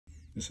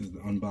This is the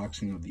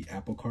unboxing of the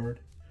Apple Card.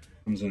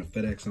 Comes in a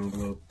FedEx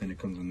envelope, then it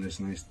comes in this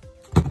nice,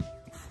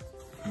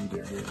 and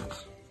there it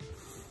is.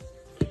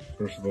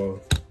 First of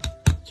all,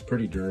 it's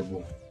pretty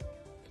durable.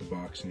 The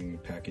boxing,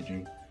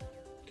 packaging.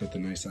 Got the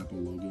nice Apple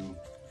logo.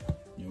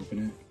 You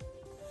open it.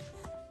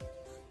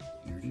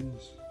 There it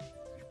is.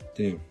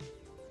 Damn,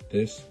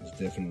 this is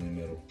definitely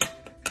metal.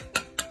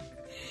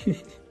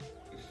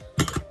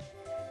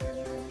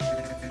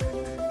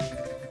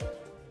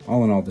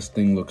 All in all, this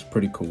thing looks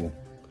pretty cool.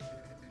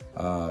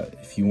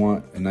 If you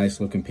want a nice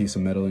looking piece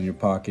of metal in your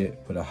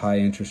pocket with a high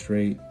interest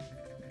rate,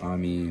 I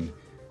mean,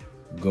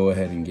 go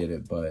ahead and get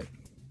it. But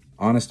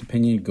honest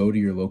opinion, go to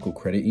your local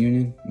credit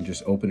union and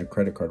just open a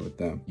credit card with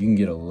them. You can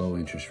get a low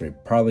interest rate,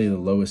 probably the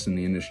lowest in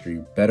the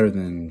industry, better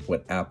than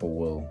what Apple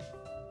will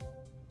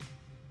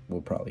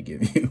probably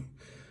give you.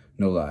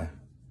 No lie.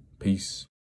 Peace.